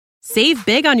Save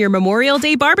big on your Memorial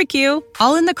Day barbecue,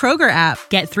 all in the Kroger app.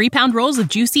 Get 3-pound rolls of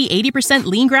juicy 80%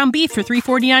 lean ground beef for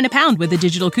 $3.49 a pound with a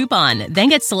digital coupon. Then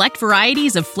get select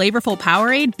varieties of flavorful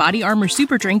Powerade, Body Armor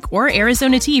Super Drink, or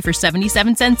Arizona tea for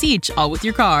 77 cents each, all with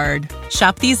your card.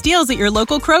 Shop these deals at your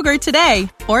local Kroger today,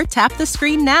 or tap the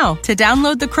screen now to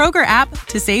download the Kroger app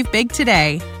to save big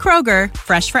today. Kroger,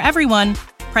 fresh for everyone.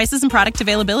 Prices and product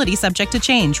availability subject to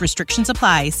change. Restrictions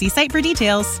apply. See site for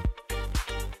details.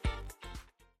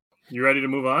 You ready to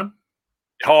move on?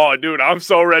 Oh, dude, I'm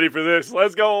so ready for this.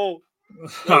 Let's go. All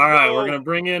right, we're going to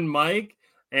bring in Mike,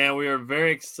 and we are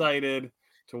very excited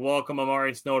to welcome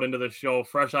Amare Snowden to the show,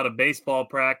 fresh out of baseball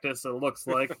practice, it looks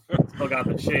like. Still got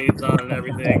the shades on and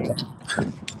everything.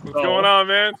 What's going on,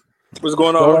 man? What's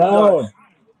going on?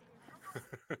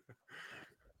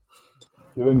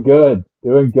 Doing good.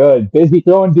 Busy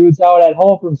throwing dudes out at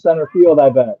home from center field,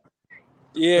 I bet.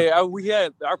 Yeah, we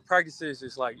had our practices.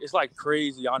 It's like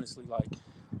crazy, honestly. Like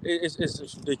it's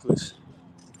ridiculous.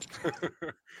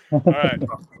 All right.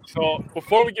 So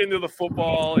before we get into the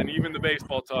football and even the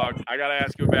baseball talk, I gotta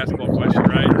ask you a basketball question,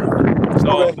 right?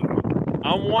 So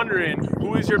I'm wondering,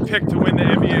 who is your pick to win the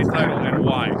NBA title and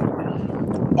why?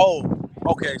 Oh,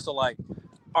 okay. So all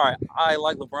right, I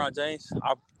like LeBron James.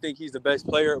 I think he's the best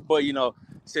player, but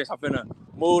since I'm finna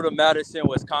move to Madison,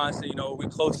 Wisconsin, we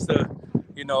close to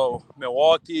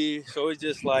Milwaukee, so it's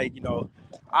just I'm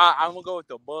gonna go with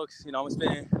the Bucks. I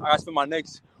gotta spend my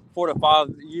next 4 to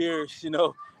 5 years,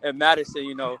 at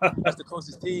Madison. That's the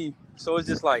closest team. So it's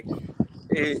just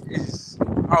it's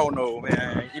I don't know,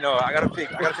 man. I gotta pick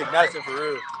Madison for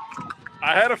real.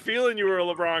 I had a feeling you were a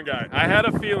LeBron guy. I had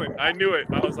a feeling. I knew it.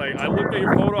 I was like, I looked at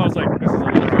your photo. I was like, this is a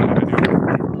LeBron to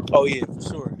do. Oh yeah, for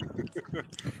sure.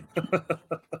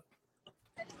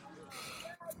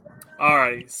 All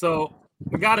right, so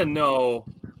we got to know,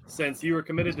 since you were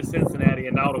committed to Cincinnati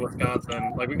and now to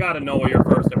Wisconsin, we got to know what your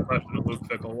first impression of Luke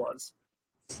Fickell was.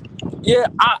 Yeah,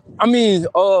 I mean,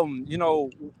 when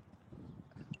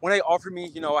they offered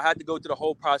me, I had to go through the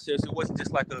whole process. It wasn't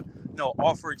just like a,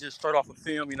 offer just straight off a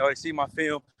film. They see my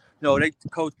film.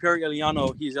 Coach Perry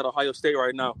Eliano, he's at Ohio State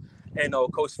right now, and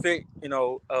Coach Fick,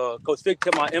 Coach Fick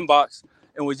kept my inbox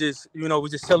and was just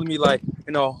telling me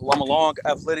I'm a long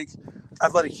athletic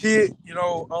kid.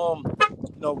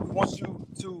 We want you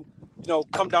to,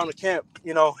 come down to camp.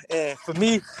 And for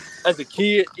me as a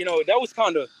kid, that was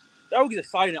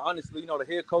exciting. Honestly, the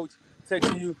head coach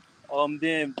texting you.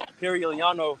 Then Perry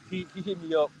Eliano, he hit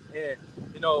me up, and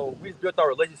we just built our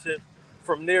relationship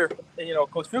from there. And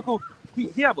Coach Fickell,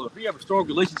 he have a strong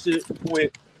relationship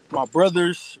with my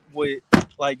brothers, with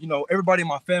everybody in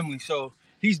my family. So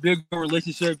he's big on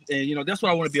relationship, and that's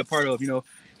what I want to be a part of.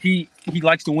 He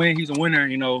likes to win. He's a winner.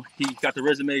 He got the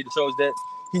resume that shows that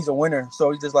he's a winner.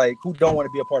 So he's just who don't want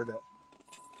to be a part of that?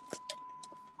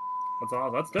 That's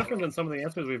all. That's different than some of the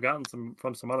answers we've gotten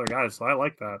from some other guys. So I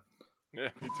like that. Yeah,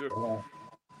 me too.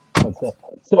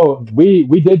 So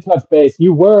we did touch base.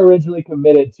 You were originally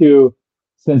committed to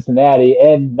Cincinnati,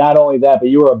 and not only that, but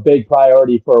you were a big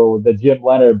priority for the Jim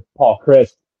Leonard, Paul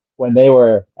Chryst when they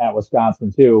were at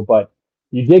Wisconsin too. But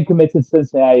you did commit to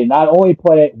Cincinnati, not only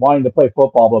wanting to play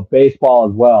football, but baseball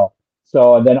as well.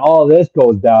 So, and then all of this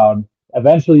goes down.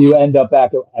 Eventually, you end up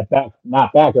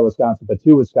not back at Wisconsin, but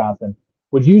to Wisconsin.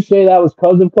 Would you say that was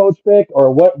because of Coach Fick, or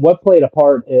what played a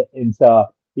part into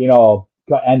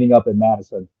ending up in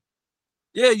Madison?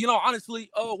 Yeah, honestly,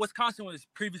 Wisconsin was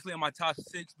previously in my top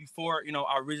 6 before,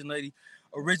 I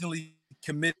originally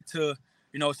committed to,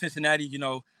 Cincinnati.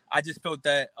 I just felt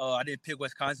that I didn't pick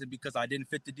Wisconsin because I didn't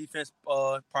fit the defense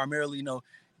primarily.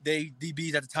 They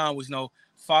DBs at the time was 5'9",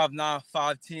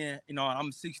 5'10".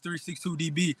 I'm 6'3",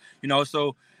 6'2" DB.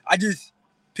 So I just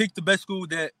picked the best school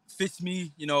that fits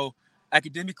me.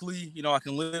 Academically, I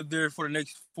can live there for the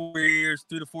next 4 years,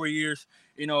 3 to 4 years.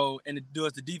 And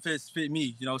does the defense fit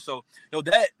me? So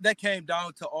that came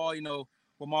down to all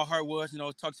what my heart was.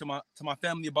 Talk to my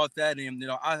family about that, and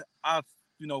I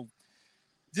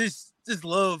just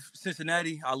love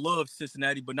Cincinnati. I love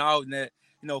Cincinnati, but now that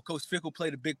Coach Fickell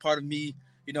played a big part of me,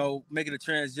 making a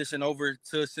transition over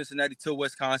to Cincinnati to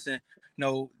Wisconsin.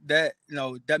 That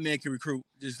man can recruit.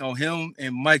 Just him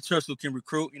and Mike Tressel can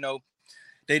recruit.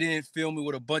 They didn't fill me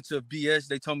with a bunch of BS.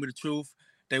 They told me the truth.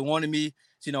 They wanted me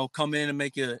to come in and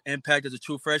make an impact as a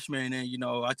true freshman, and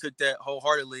I took that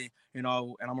wholeheartedly. And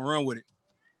I'm gonna run with it.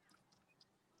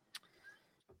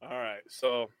 All right,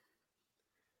 so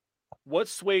what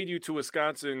swayed you to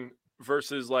Wisconsin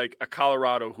versus like a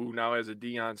Colorado who now has a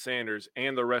Deion Sanders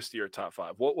and the rest of your top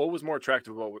 5? What was more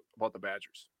attractive about the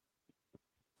Badgers?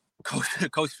 Coach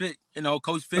Fick, Coach Fick.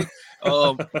 Coach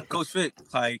Fick,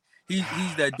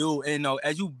 he's that dude. And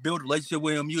as you build a relationship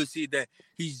with him, you'll see that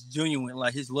he's genuine.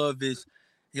 Like his love is,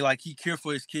 he cares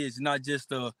for his kids, not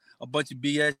just a bunch of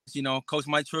BS. Coach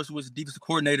Mike Trust was the defensive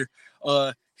coordinator.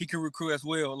 He can recruit as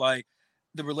well. Like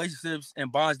the relationships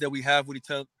and bonds that we have with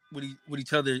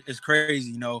each other is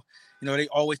crazy. They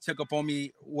always check up on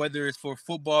me, whether it's for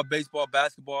football, baseball,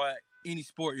 basketball, any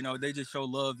sport. They just show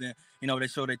love and they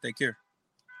show that they care.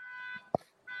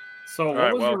 So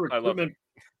what was your recruitment?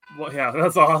 Well, yeah,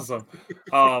 that's awesome.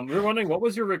 We're wondering, what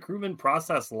was your recruitment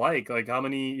process like? Like, how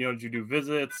many, did you do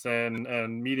visits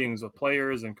and meetings with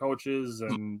players and coaches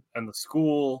and the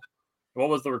school? What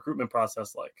was the recruitment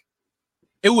process like?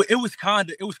 It was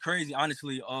crazy,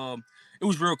 honestly. It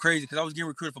was real crazy because I was getting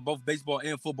recruited for both baseball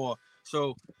and football.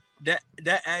 So that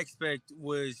aspect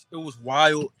was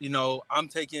wild.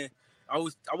 I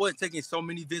wasn't taking so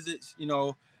many visits.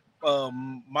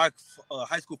 My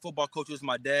high school football coach was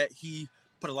my dad. He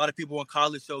put a lot of people in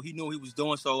college, so he knew what he was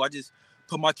doing. So I just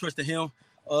put my trust in him.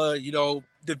 The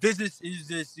visits is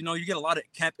just, you get a lot of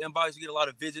camp invites, you get a lot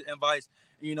of visit invites.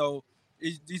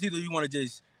 It's either you want to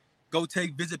just go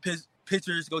take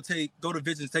pictures, go to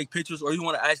visits, take pictures, or you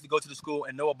want to actually go to the school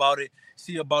and know about it,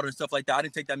 see about it and stuff like that. I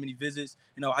didn't take that many visits.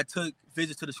 I took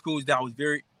visits to the schools that I was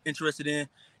very interested in.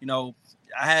 I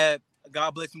had,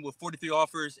 God bless me, with 43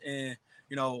 offers, and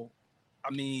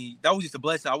that was just a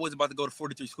blessing. I wasn't about to go to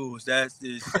 43 schools. That's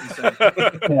just insane.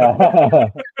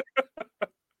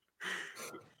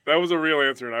 That was a real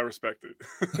answer, and I respect it.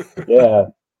 Yeah,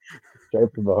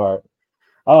 straight from the heart.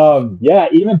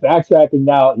 Even backtracking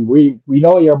now, we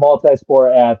know you're a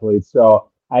multi-sport athlete.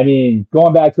 So, I mean,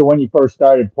 going back to when you first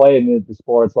started playing the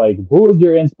sports, like, who was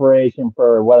your inspiration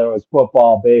for whether it was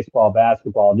football, baseball,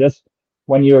 basketball? Just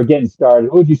when you were getting started,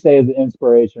 who would you say is the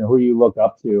inspiration? Who do you look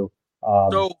up to?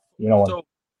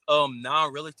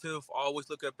 Non-relative, I always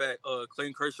look up at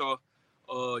Clayton Kershaw,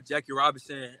 Jackie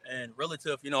Robinson, and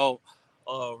relative.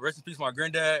 Rest in peace, my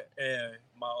granddad and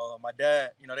my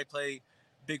dad. They played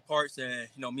big parts, and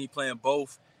me playing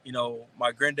both.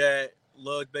 My granddad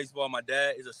loved baseball. My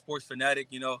dad is a sports fanatic.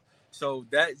 So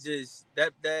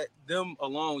that them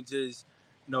alone just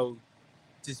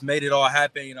just made it all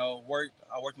happen. I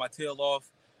worked my tail off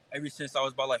ever since I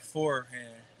was about like 4,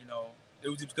 and it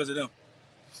was just because of them.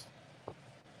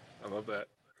 I love that.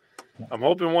 I'm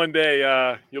hoping one day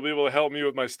you'll be able to help me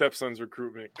with my stepson's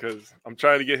recruitment because I'm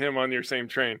trying to get him on your same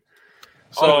train.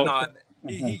 So,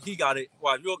 he got it.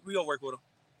 Wow, we gonna work with him.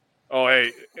 Oh,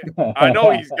 hey, I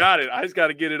know he's got it. I just got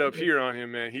to get it up here on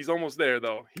him, man. He's almost there,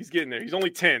 though. He's getting there. He's only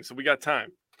 10, so we got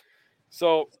time.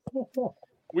 So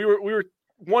we were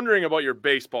wondering about your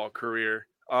baseball career.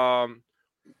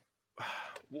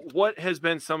 What has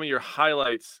been some of your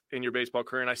highlights in your baseball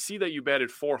career? And I see that you batted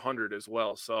 400 as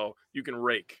well, so you can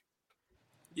rake.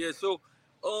 Yeah, so,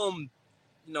 I'm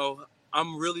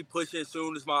really pushing as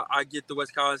soon as I get to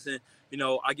Wisconsin.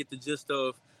 I get the gist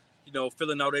of,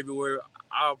 filling out everywhere.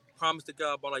 I promise to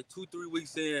God, about like 2-3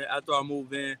 weeks in after I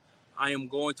move in, I am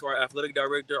going to our athletic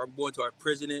director. I'm going to our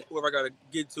president, whoever I got to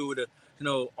get to,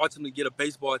 ultimately get a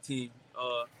baseball team.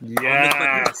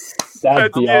 Yes,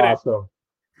 that'd be awesome.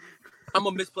 I'm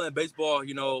gonna miss playing baseball,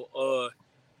 and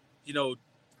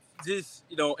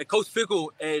Coach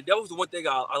Fickle, and that was the one thing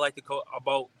I liked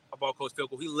about Coach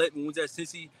Fickle. He let me, when he was at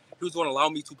Cincy, he was going to allow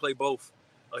me to play both.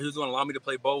 He was going to allow me to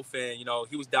play both, and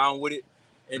he was down with it.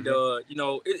 And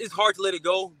it's hard to let it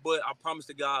go, but I promise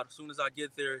to God, as soon as I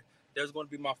get there, there's going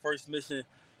to be my first mission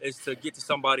is to get to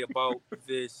somebody about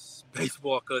this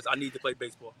baseball because I need to play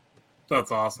baseball.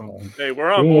 That's awesome. Hey,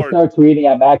 we're on board. We need to start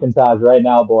tweeting at Macintosh right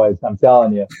now, boys. I'm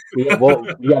telling you, we got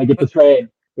to get the train.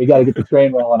 We got to get the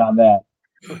train rolling on that.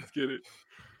 Let's get it.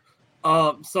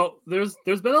 So there's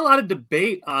been a lot of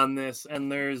debate on this,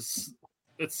 and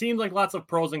it seems like lots of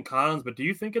pros and cons. But do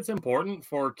you think it's important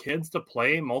for kids to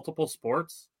play multiple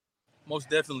sports? Most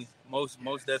definitely, most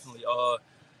definitely.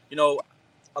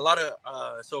 A lot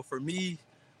of so for me,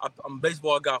 I'm a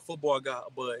baseball guy, football guy,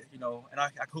 but and I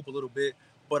hoop a little bit.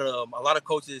 But a lot of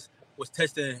coaches was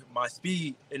testing my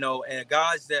speed, and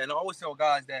guys and I always tell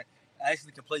guys that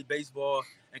actually can play baseball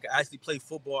and can actually play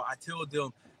football. I tell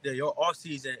them that your off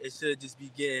season, it should just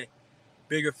be getting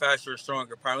bigger, faster, and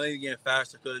stronger. Primarily getting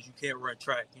faster because you can't run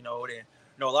track. And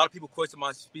a lot of people question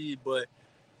my speed, but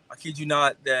I kid you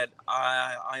not that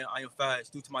I am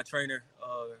fast due to my trainer,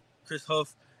 Chris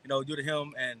Huff. Due to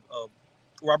him and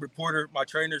Robert Porter, my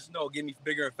trainers, get me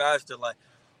bigger and faster. Like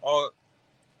all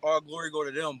glory go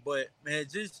to them. But man,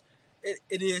 just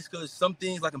it is because some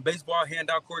things like in baseball,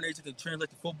 hand-eye coordination can translate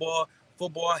to football.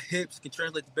 Football hips can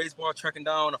translate to baseball, tracking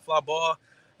down a fly ball.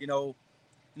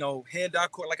 hand-eye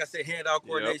like I said, hand-eye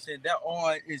coordination. That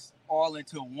all is all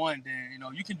into one. Then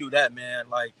you can do that, man.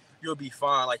 Like you'll be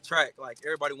fine. Like track, like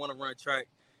everybody want to run track,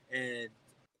 and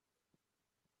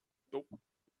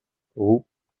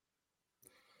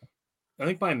I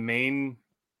think my main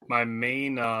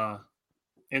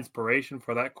inspiration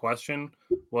for that question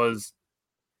was,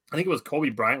 I think it was Kobe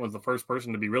Bryant was the first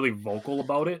person to be really vocal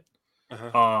about it.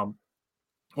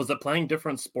 Was that playing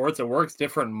different sports, it works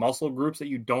different muscle groups that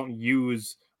you don't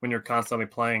use when you're constantly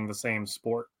playing the same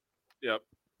sport. Yep.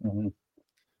 Mm-hmm.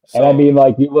 And I mean,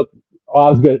 like, you look. Oh,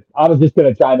 I was just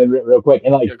gonna chime in real quick.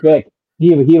 And like Vic,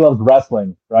 he loves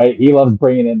wrestling, right? He loves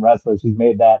bringing in wrestlers. He's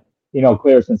made that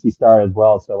clear since he started as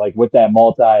well. So like with that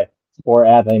multi-sport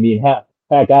athlete, I mean, heck,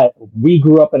 we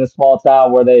grew up in a small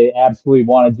town where they absolutely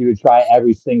wanted you to try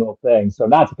every single thing. So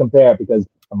not to compare, because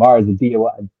Amare is a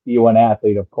D1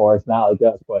 athlete, of course, not like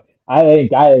us. But I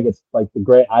think it's like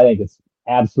I think it's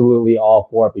absolutely all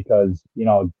for it, because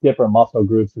different muscle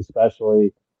groups,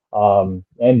 especially.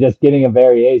 And just getting a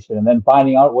variation and then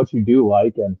finding out what you do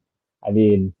like. And I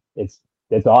mean, it's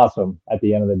awesome at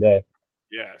the end of the day.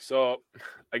 Yeah. So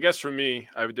I guess for me,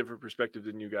 I have a different perspective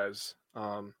than you guys.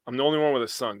 I'm the only one with a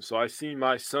son. So I see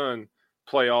my son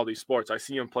play all these sports. I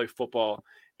see him play football,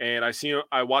 and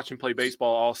I watch him play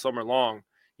baseball all summer long,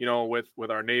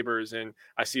 with our neighbors, and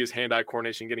I see his hand-eye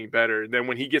coordination getting better. And then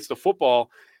when he gets to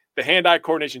football, the hand-eye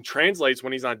coordination translates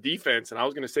when he's on defense. And I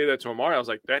was going to say that to Amare. I was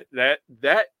like,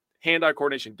 that hand-eye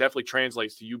coordination definitely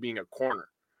translates to you being a corner,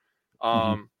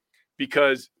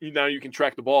 because now you can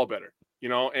track the ball better,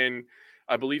 and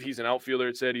I believe he's an outfielder.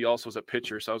 It said he also is a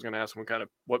pitcher. So I was going to ask him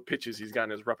what pitches he's got in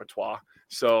his repertoire.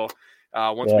 So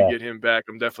once we get him back,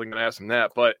 I'm definitely going to ask him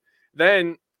that. But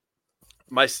then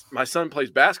my son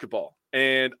plays basketball,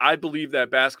 and I believe that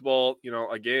basketball,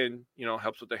 again,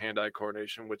 helps with the hand-eye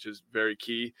coordination, which is very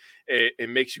key. It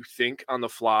makes you think on the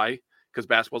fly, because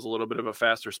basketball is a little bit of a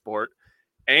faster sport.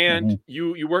 And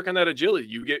you work on that agility.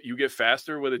 You get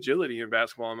faster with agility in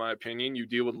basketball, in my opinion. You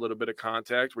deal with a little bit of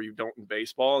contact where you don't in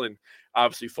baseball, and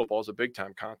obviously football is a big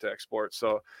time contact sport.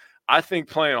 So I think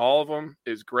playing all of them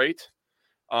is great.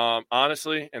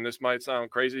 Honestly, and this might sound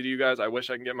crazy to you guys, I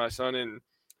wish I can get my son in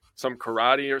some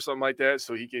karate or something like that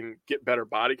so he can get better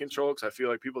body control, because I feel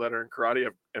like people that are in karate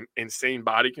have insane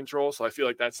body control. So I feel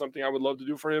like that's something I would love to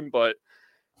do for him, but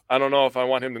I don't know if I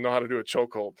want him to know how to do a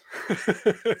chokehold.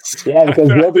 Yeah, because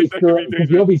you'll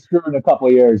be screwed in a couple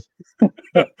of years. He's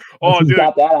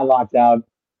got that on lockdown.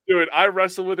 Dude, I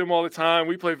wrestle with him all the time.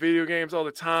 We play video games all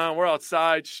the time. We're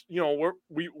outside.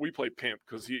 We play pimp,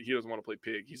 because he doesn't want to play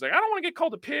pig. He's like, I don't want to get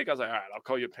called a pig. I was like, all right, I'll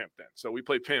call you a pimp then. So we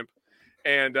play pimp,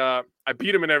 and I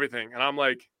beat him and everything. And I'm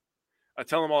like, I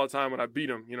tell him all the time when I beat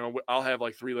him, I'll have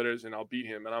like 3 letters and I'll beat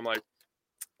him. And I'm like,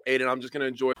 Aiden, I'm just going to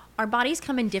enjoy. Our bodies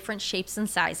come in different shapes and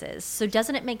sizes, so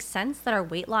doesn't it make sense that our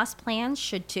weight loss plans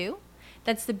should too?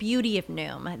 That's the beauty of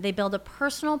Noom. They build a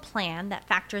personal plan that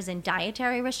factors in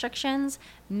dietary restrictions,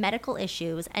 medical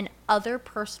issues, and other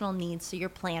personal needs so your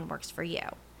plan works for you.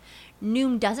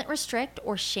 Noom doesn't restrict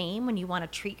or shame when you want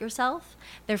to treat yourself.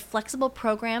 Their flexible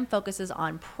program focuses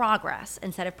on progress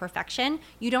instead of perfection.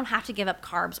 You don't have to give up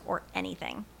carbs or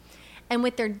anything. And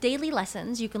with their daily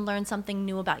lessons, you can learn something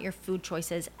new about your food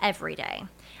choices every day.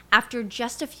 After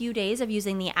just a few days of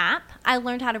using the app, I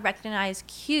learned how to recognize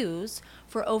cues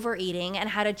for overeating and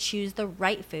how to choose the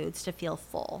right foods to feel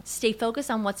full. Stay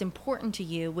focused on what's important to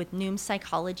you with Noom's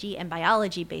psychology and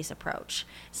biology-based approach.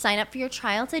 Sign up for your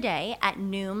trial today at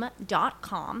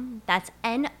Noom.com. That's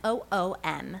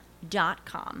Noom.com.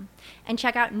 And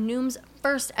check out Noom's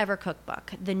first ever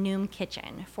cookbook, The Noom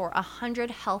Kitchen, for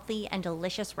 100 healthy and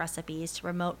delicious recipes to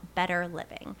promote better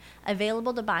living.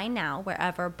 Available to buy now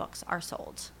wherever books are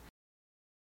sold.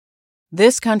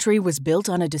 This country was built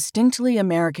on a distinctly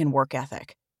American work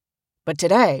ethic. But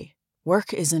today,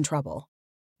 work is in trouble.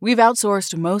 We've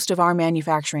outsourced most of our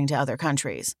manufacturing to other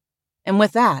countries. And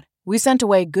with that, we sent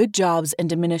away good jobs and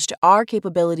diminished our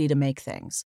capability to make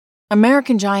things.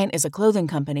 American Giant is a clothing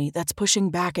company that's pushing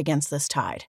back against this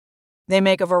tide. They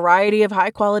make a variety of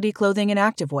high-quality clothing and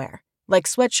activewear, like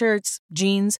sweatshirts,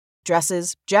 jeans,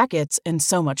 dresses, jackets, and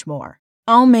so much more.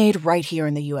 All made right here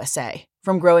in the USA,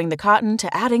 from growing the cotton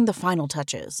to adding the final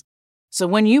touches. So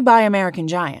when you buy American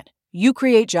Giant, you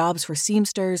create jobs for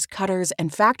seamsters, cutters,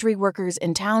 and factory workers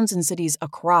in towns and cities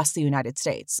across the United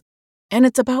States. And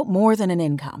it's about more than an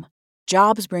income.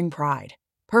 Jobs bring pride,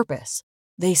 purpose.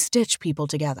 They stitch people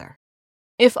together.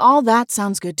 If all that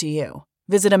sounds good to you,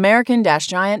 visit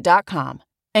American-Giant.com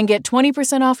and get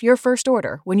 20% off your first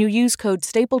order when you use code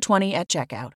STAPLE20 at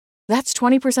checkout. That's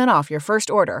 20% off your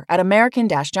first order at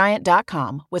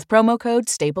American-Giant.com with promo code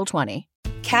STAPLE20.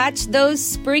 Catch those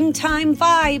springtime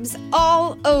vibes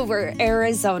all over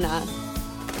Arizona.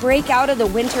 Break out of the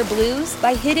winter blues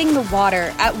by hitting the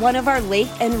water at one of our lake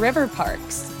and river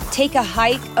parks. Take a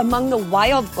hike among the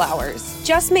wildflowers.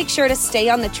 Just make sure to stay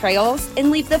on the trails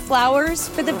and leave the flowers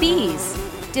for the bees.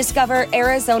 Discover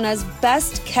Arizona's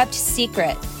best kept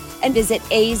secret and visit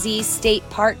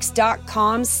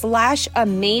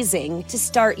azstateparks.com/amazing to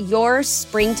start your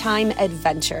springtime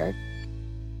adventure.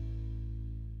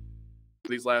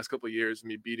 These last couple of years,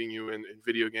 me beating you in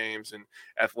video games and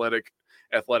athletic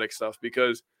stuff,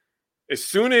 because as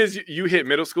soon as you hit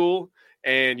middle school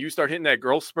and you start hitting that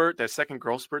growth spurt, that second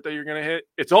growth spurt that you're going to hit,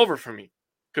 it's over for me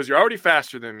because you're already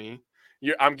faster than me.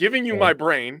 I'm giving you my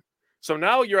brain. So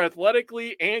now you're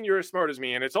athletically and you're as smart as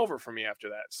me, and it's over for me after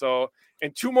that. So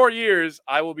in 2 more years,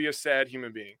 I will be a sad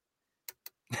human being.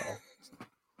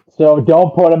 So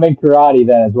don't put him in karate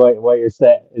then, is what you're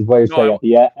saying. Is what you're saying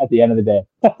at the end of the day.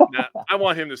 Nah, I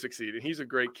want him to succeed, and he's a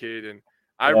great kid, and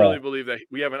I really believe that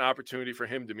we have an opportunity for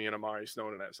him to be an Amare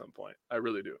Snowden at some point. I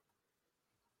really do.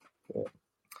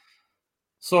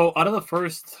 So out of the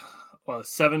first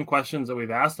 7 questions that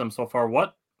we've asked him so far,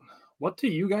 what to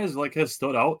you guys has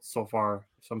stood out so far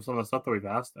from some of the stuff that we've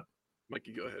asked him?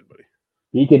 Mikey, go ahead, buddy.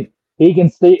 He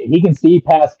can see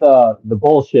past the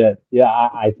bullshit. Yeah,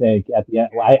 I think at the end,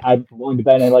 I'm willing to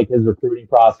bet in his recruiting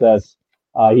process,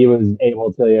 he was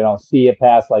able to see it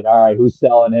past all right, who's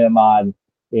selling him on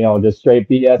just straight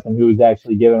BS and who's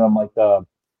actually giving him the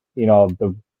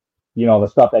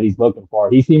stuff that he's looking for.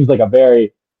 He seems like a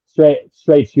very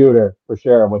straight shooter for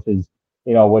sure, which is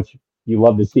which you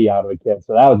love to see out of a kid.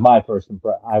 So that was my first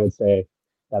impression. I would say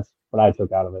that's what I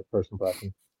took out of it, first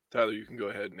impression. Tyler, you can go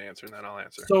ahead and answer, and then I'll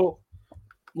answer. So,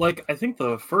 I think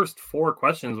the first 4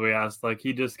 questions we asked,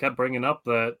 he just kept bringing up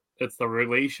that it's the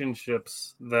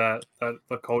relationships that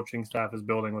the coaching staff is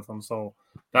building with them. So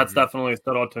that's definitely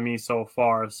stood out to me so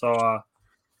far. So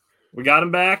we got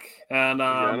him back, and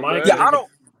Mike. Yeah, I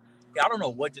don't know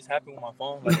what just happened with my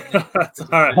phone. That's all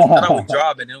right. I was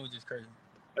driving, and it was just crazy.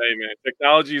 Hey man,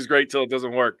 technology is great till it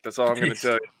doesn't work. That's all I'm going to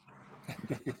tell you.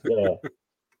 Yeah.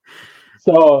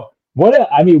 So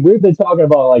we've been talking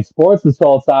about sports this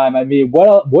whole time.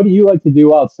 What do you like to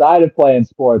do outside of playing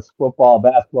sports, football,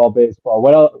 basketball, baseball?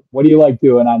 What do you like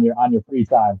doing on your free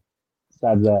time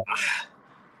besides that?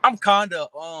 I'm kind of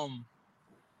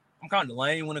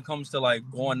lame when it comes to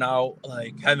going out,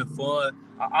 having fun.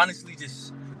 I honestly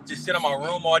just sit in my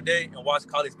room all day and watch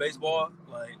college baseball.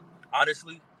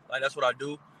 Honestly, that's what I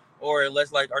do. Or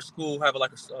unless our school have a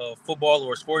football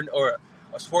or a sporting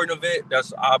event,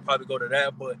 I'll probably go to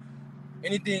that. But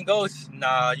anything goes.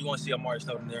 Nah, you want to see Amare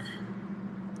Snowden there.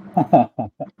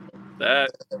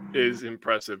 That is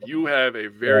impressive. You have a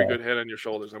very good head on your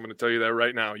shoulders. I'm going to tell you that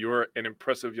right now. You're an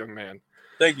impressive young man.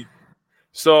 Thank you.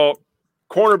 So,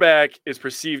 cornerback is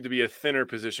perceived to be a thinner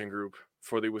position group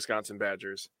for the Wisconsin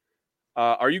Badgers.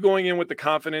 Are you going in with the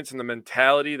confidence and the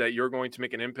mentality that you're going to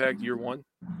make an impact year one?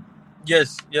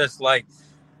 Yes.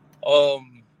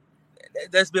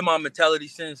 That's been my mentality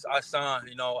since I signed.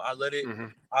 I let it. Mm-hmm.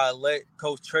 I let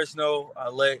Coach Tress know. I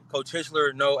let Coach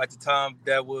Hitchler know at the time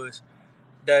that was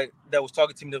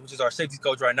talking to me, which is our safety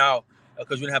coach right now,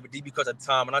 because we didn't have a DB coach at the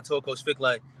time. And I told Coach Fick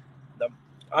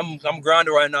I'm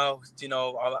grinding right now.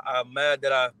 I'm mad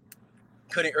that I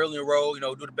couldn't early enroll.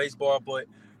 Do the baseball, but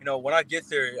when I get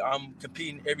there, I'm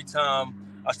competing every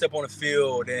time I step on the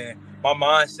field, and my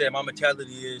mindset, my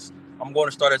mentality is I'm going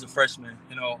to start as a freshman.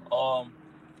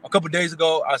 A couple of days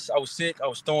ago, I was sick. I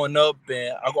was throwing up,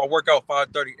 and I work out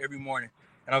 5:30 every morning.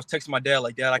 And I was texting my dad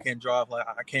Dad, I can't drive.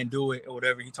 I can't do it or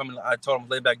whatever. I told him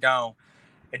to lay back down.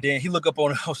 And then he looked up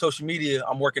on social media,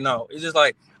 I'm working out. It's just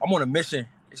I'm on a mission.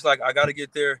 It's I got to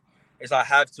get there. I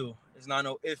have to. It's not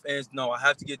no ifs, ands, no. I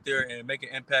have to get there and make an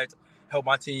impact, help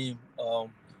my team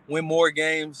win more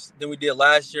games than we did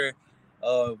last year,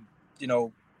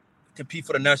 compete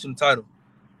for the national title.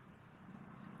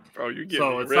 Oh, you get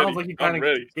so it ready. Sounds like you kind of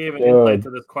gave an insight to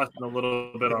this question a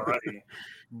little bit already.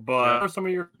 But what are some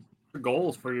of your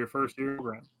goals for your first year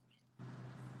program?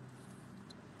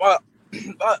 Well,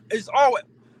 it's always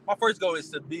my first goal is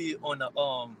to be on the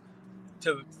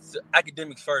to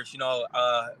academics first. We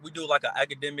do an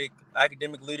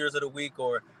academic leaders of the week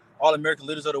or All-American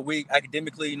leaders of the week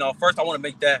academically. First I want to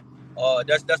make that.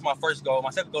 That's my first goal.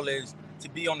 My second goal is to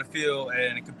be on the field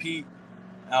and compete.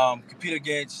 I want to compete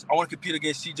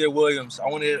against CJ Williams. I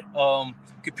want to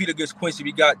compete against Quincy.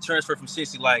 We got transferred from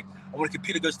Cincy. I want to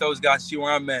compete against those guys, see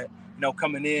where I'm at,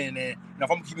 coming in. And if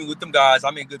I'm competing with them guys,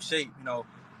 I'm in good shape,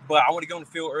 But I want to get on the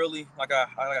field early. Like I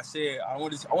said, I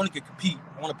want to compete.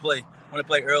 I want to play. I want to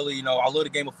play early. I love the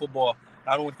game of football.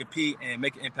 I don't want to compete and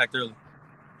make an impact early.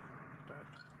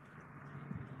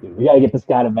 Dude, we got to get this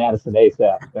guy to Madison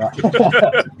ASAP.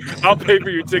 Yeah. I'll pay for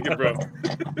your ticket, bro.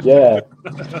 Yeah.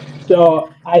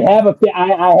 So I have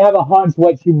a hunch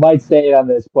what you might say on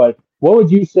this, but what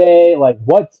would you say? Like,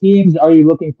 what teams are you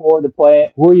looking forward to playing?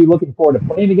 Who are you looking forward to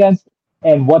playing against?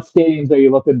 And what stadiums are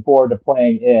you looking forward to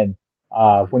playing in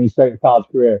when you start your college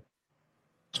career?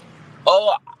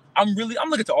 Oh, I'm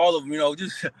looking to all of them.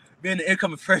 Just being an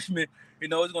incoming freshman, it's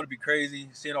going to be crazy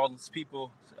seeing all these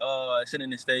people sitting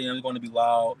in the stadium. It's going to be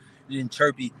loud and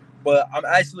chirpy. But I'm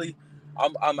actually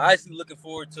looking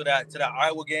forward to that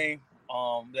Iowa game,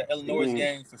 the Illinois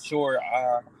game for sure.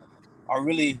 I'm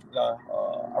really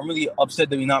upset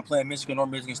that we're not playing Michigan or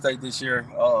Michigan State this year.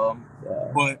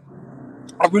 But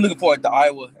I'm really looking forward to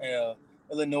Iowa,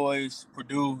 Illinois,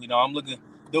 Purdue. I'm looking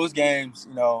those games.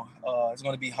 It's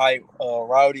going to be hype,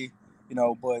 rowdy.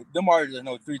 But them are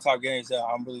the 3 top games that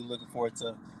I'm really looking forward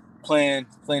to playing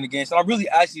against. And I really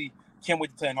actually can't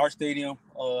wait to play in our stadium.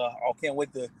 I can't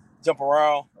wait to jump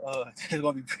around. It's going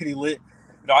to be pretty lit.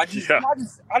 I just want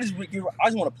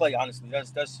to play. Honestly,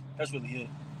 that's really it.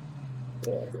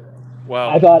 Wow.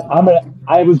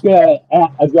 I was gonna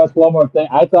address one more thing.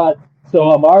 I thought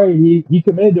so. Amare he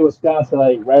committed to Wisconsin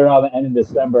like right around the end of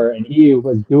December, and he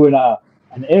was doing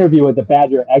an interview with the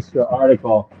Badger Extra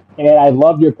article. And I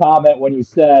loved your comment when you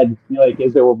said,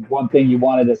 is there one thing you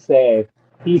wanted to say?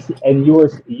 You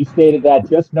stated that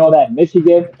just know that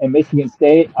Michigan and Michigan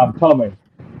State, I'm coming.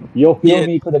 You'll feel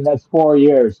me for the next 4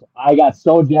 years. I got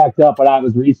so jacked up when I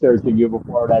was researching you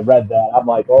before and I read that. I'm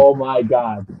like, oh my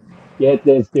God, get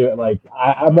this dude. Like,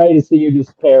 I'm ready to see you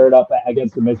just tear it up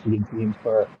against the Michigan teams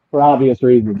for obvious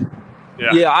reasons.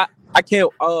 Yeah, I can't.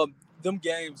 Them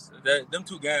games, them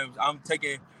 2 games, I'm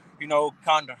taking,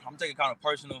 kind of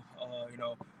personal,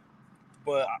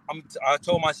 But I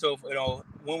told myself,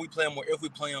 when we play them or if we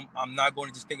play them, I'm not going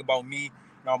to just think about me.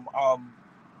 I'm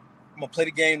gonna play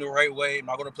the game the right way. I'm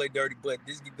not gonna play dirty. But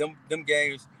them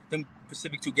games, them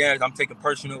specific 2 games, I'm taking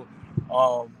personal.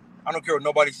 I don't care what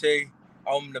nobody say.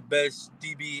 I'm the best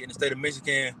DB in the state of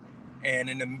Michigan, and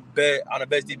I'm the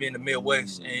best DB in the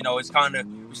Midwest. And it's kind of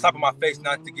slapping my face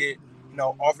not to get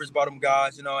offers by them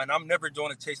guys. And I'm never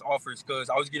going to chase offers because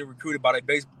I was getting recruited by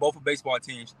both of baseball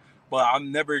teams. But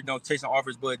I'm never chasing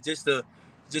offers. But just to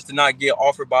not get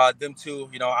offered by them 2.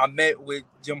 I met with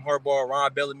Jim Harbaugh,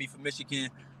 Ron Bellamy from Michigan,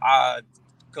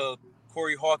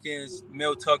 Corey Hawkins,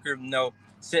 Mel Tucker.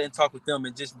 Sit and talk with them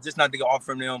and just not to get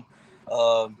offer from them.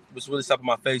 Was really slapping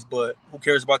my face. But who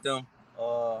cares about them?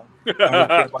 I don't really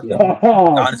care about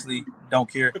them. Honestly, don't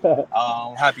care.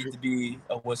 I'm happy to be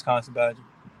a Wisconsin Badger.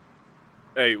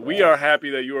 Hey, we are happy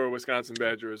that you are a Wisconsin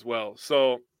Badger as well.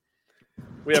 So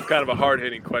we have kind of a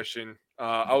hard-hitting question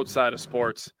outside of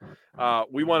sports.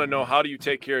 We want to know, how do you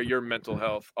take care of your mental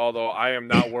health? Although I am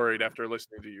not worried after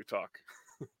listening to you talk.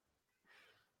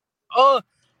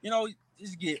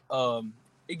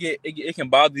 It can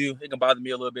bother you. It can bother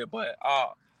me a little bit, but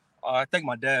I thank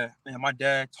my dad. Man, my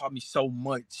dad taught me so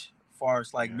much as far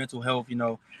as mental health.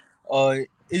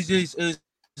 It's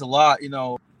a lot.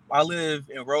 I live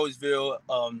in Roseville,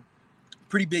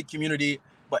 pretty big community,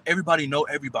 but everybody know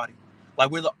everybody.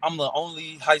 Like I'm the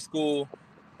only high school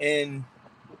in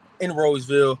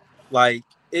Roseville. Like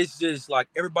it's just like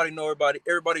everybody know everybody.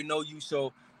 Everybody know you.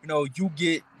 So you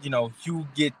get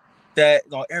that.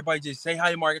 Everybody just say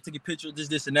hi, Mark. Take a picture.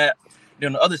 This and that. Then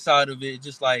on the other side of it,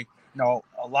 just a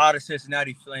lot of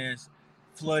Cincinnati fans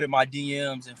flooded my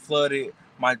DMs and flooded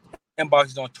my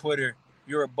inboxes on Twitter.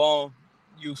 You're a bum.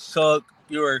 You suck.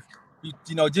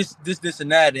 Just this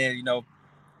and that.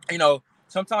 And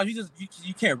sometimes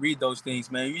you can't read those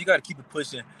things, man. You got to keep it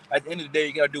pushing. At the end of the day,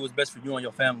 you got to do what's best for you and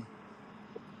your family.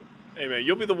 Hey, man,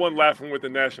 you'll be the one laughing with the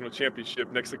national championship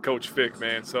next to Coach Fick,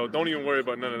 man. So don't even worry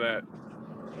about none of that.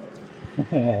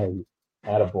 Hey,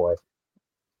 attaboy.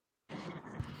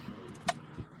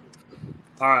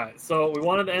 All right, so we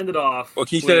wanted to end it off. Well,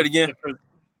 can you say that again?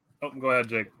 Go ahead,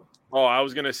 Jake. Oh, I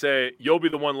was going to say, you'll be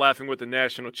the one laughing with the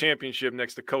national championship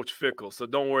next to Coach Fickle. So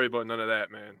don't worry about none of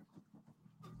that, man.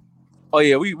 Oh,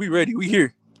 yeah, we ready. We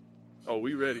here. Oh,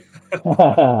 we ready.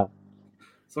 So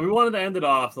we wanted to end it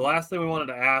off. The last thing we wanted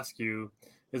to ask you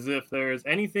is if there's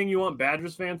anything you want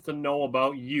Badgers fans to know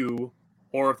about you,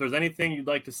 or if there's anything you'd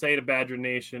like to say to Badger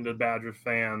Nation, to Badger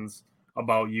fans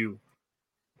about you.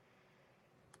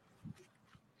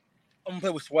 I'm going to play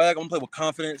with swag. I'm going to play with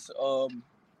confidence.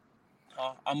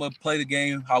 I'm going to play the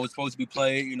game how it's supposed to be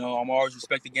played. I'm always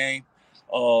respect the game.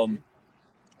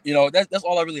 That's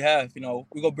all I really have. We're going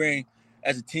to bring,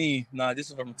 as a team, this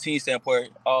is from a team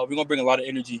standpoint, we're going to bring a lot of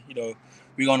energy.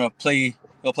 We're going to play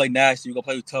nasty. We're going to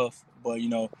play tough. But, we're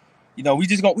going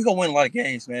to win a lot of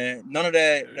games, man. None of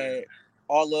that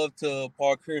all love to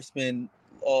Paul Crisp and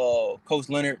Coach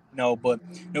Leonard. But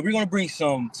we're gonna bring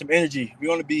some energy. We're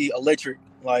gonna be electric.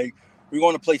 Like, we're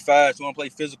gonna play fast. We're gonna play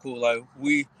physical. Like,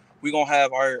 we're gonna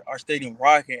have our stadium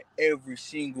rocking every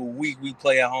single week we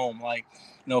play at home. Like,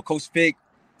 Coach Fick,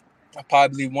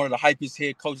 probably one of the hypest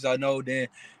head coaches I know. Then,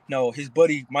 his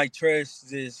buddy Mike Tress,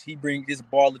 he brings this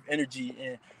ball of energy,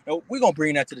 and we're gonna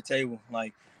bring that to the table.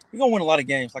 Like, we're gonna win a lot of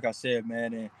games, like I said,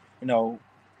 man. And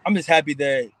I'm just happy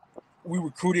that we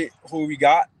recruited who we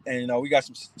got, and we got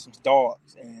some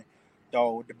dogs. And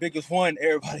the biggest one,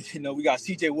 everybody, we got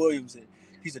CJ Williams, and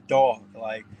he's a dog.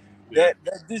 Like,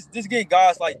 this getting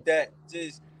guys like that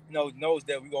just knows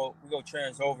that we go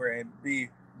trans over and be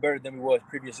better than we was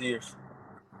previous years.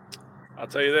 I'll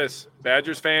tell you this,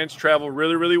 Badgers fans travel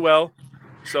really, really well.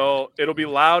 So it'll be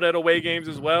loud at away games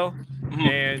as well.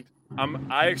 And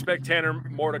I expect Tanner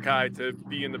Mordecai to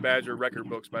be in the Badger record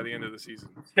books by the end of the season.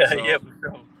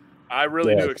 I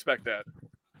really do expect that.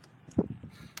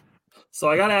 So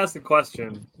I got to ask a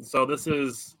question. So this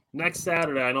is next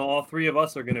Saturday. I know all three of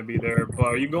us are going to be there, but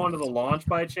are you going to the launch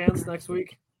by chance next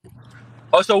week?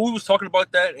 Oh, so we was talking about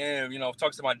that, and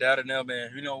talking to my dad and them,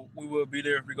 and we will be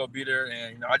there. We gonna be there,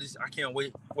 and I can't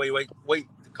wait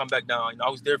to come back down. I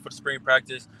was there for the spring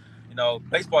practice.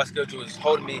 Baseball schedule is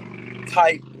holding me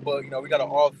tight, but we got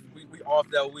off. We off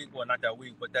that week, well, not that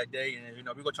week, but that day, and we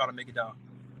gonna try to make it down.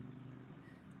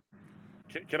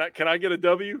 Can I get a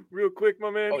W real quick, my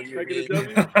man? Oh, yeah, can I get a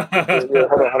W?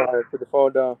 Hold on, put the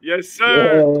phone down. Yes,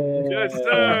 sir. Yes,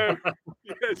 sir.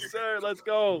 Yes, sir. Let's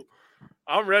go.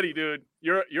 I'm ready, dude.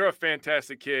 You're a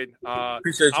fantastic kid.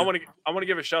 Appreciate you. I want to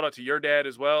give a shout out to your dad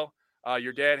as well.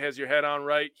 Your dad has your head on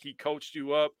right. He coached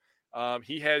you up.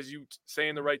 He has you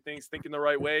saying the right things, thinking the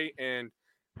right way, and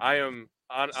I am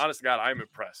honest to God, I'm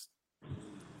impressed.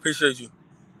 Appreciate you.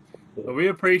 Well, we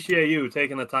appreciate you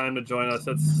taking the time to join us.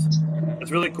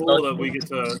 It's really cool that we get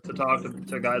to talk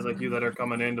to guys like you that are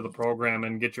coming into the program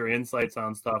and get your insights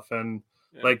on stuff. And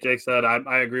like Jake said,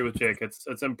 I agree with Jake.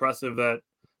 It's impressive that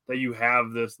you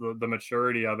have the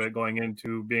maturity of it going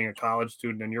into being a college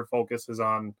student, and your focus is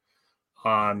on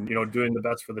doing the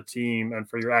best for the team and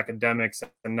for your academics,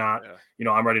 and not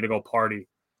I'm ready to go party.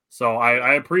 So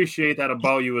I appreciate that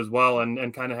about you as well,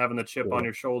 and kind of having the chip on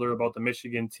your shoulder about the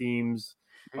Michigan teams,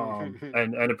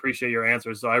 and appreciate your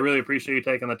answers. So I really appreciate you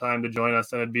taking the time to join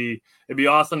us, and it'd be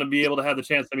awesome to be able to have the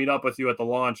chance to meet up with you at the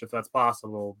launch if that's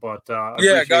possible. But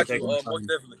I got you. Most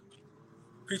definitely.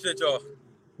 Appreciate y'all.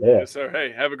 Yeah. Yes, sir.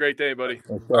 Hey, have a great day, buddy.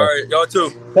 All right, y'all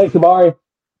too. Thanks, Amare.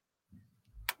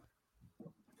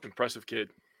 Impressive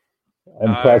kid.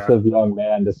 Impressive young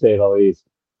man, to say the least.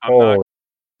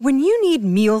 When you need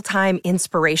mealtime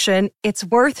inspiration, it's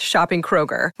worth shopping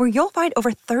Kroger, where you'll find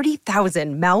over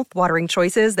 30,000 mouth-watering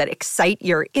choices that excite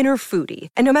your inner foodie.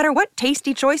 And no matter what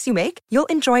tasty choice you make, you'll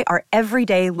enjoy our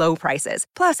everyday low prices,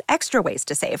 plus extra ways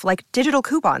to save, like digital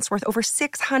coupons worth over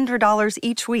 $600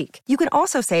 each week. You can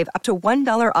also save up to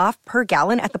 $1 off per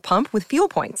gallon at the pump with fuel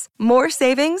points. More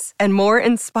savings and more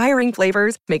inspiring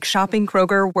flavors make shopping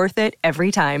Kroger worth it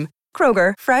every time.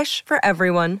 Kroger, fresh for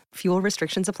everyone. Fuel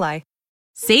restrictions apply.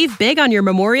 Save big on your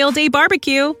Memorial Day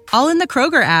barbecue, all in the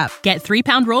Kroger app. Get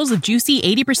 3-pound rolls of juicy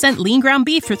 80% lean ground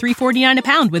beef for $3.49 a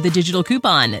pound with a digital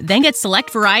coupon. Then get select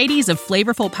varieties of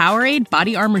flavorful Powerade,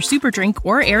 Body Armor Super Drink,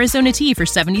 or Arizona tea for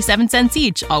 77 cents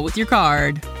each, all with your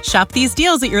card. Shop these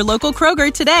deals at your local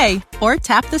Kroger today, or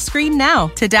tap the screen now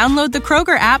to download the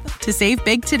Kroger app to save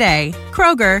big today.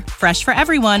 Kroger, fresh for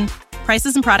everyone.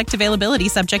 Prices and product availability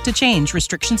subject to change.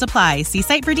 Restrictions apply. See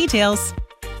site for details.